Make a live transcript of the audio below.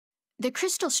The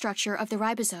crystal structure of the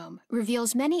ribosome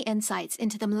reveals many insights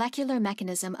into the molecular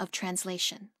mechanism of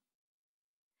translation.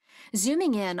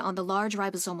 Zooming in on the large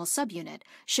ribosomal subunit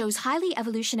shows highly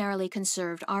evolutionarily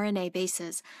conserved RNA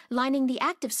bases lining the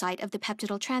active site of the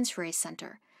peptidyltransferase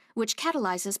center, which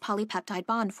catalyzes polypeptide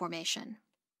bond formation.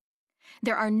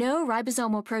 There are no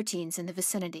ribosomal proteins in the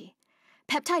vicinity.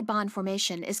 Peptide bond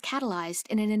formation is catalyzed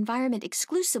in an environment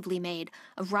exclusively made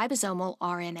of ribosomal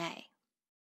RNA.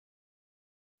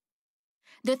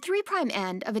 The 3'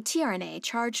 end of a tRNA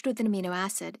charged with an amino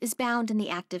acid is bound in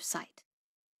the active site.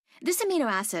 This amino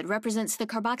acid represents the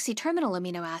carboxy terminal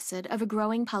amino acid of a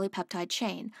growing polypeptide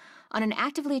chain on an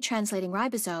actively translating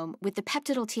ribosome with the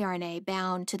peptidyl tRNA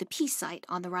bound to the P site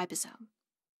on the ribosome.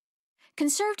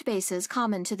 Conserved bases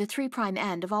common to the 3'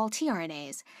 end of all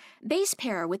tRNAs base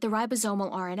pair with the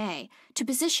ribosomal RNA to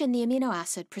position the amino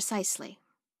acid precisely.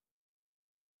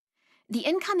 The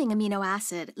incoming amino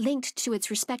acid linked to its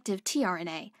respective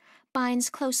tRNA binds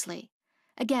closely,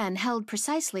 again held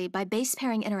precisely by base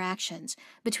pairing interactions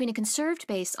between a conserved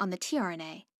base on the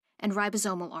tRNA and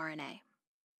ribosomal RNA.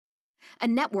 A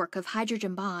network of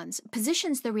hydrogen bonds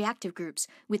positions the reactive groups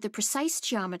with the precise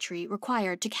geometry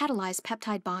required to catalyze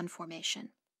peptide bond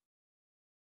formation.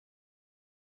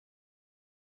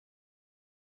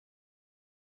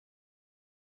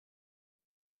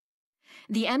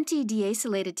 The empty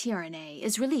deacylated tRNA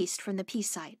is released from the P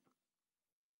site.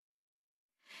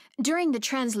 During the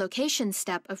translocation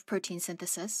step of protein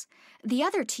synthesis, the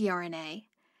other tRNA,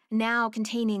 now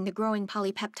containing the growing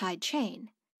polypeptide chain,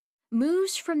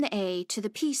 moves from the A to the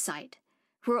P site,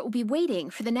 where it will be waiting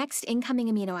for the next incoming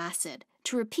amino acid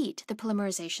to repeat the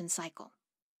polymerization cycle.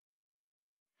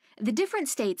 The different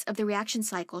states of the reaction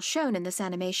cycle shown in this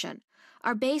animation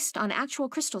are based on actual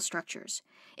crystal structures,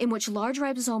 in which large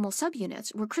ribosomal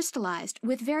subunits were crystallized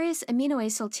with various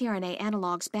aminoacyl tRNA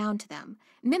analogs bound to them,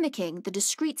 mimicking the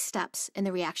discrete steps in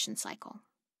the reaction cycle.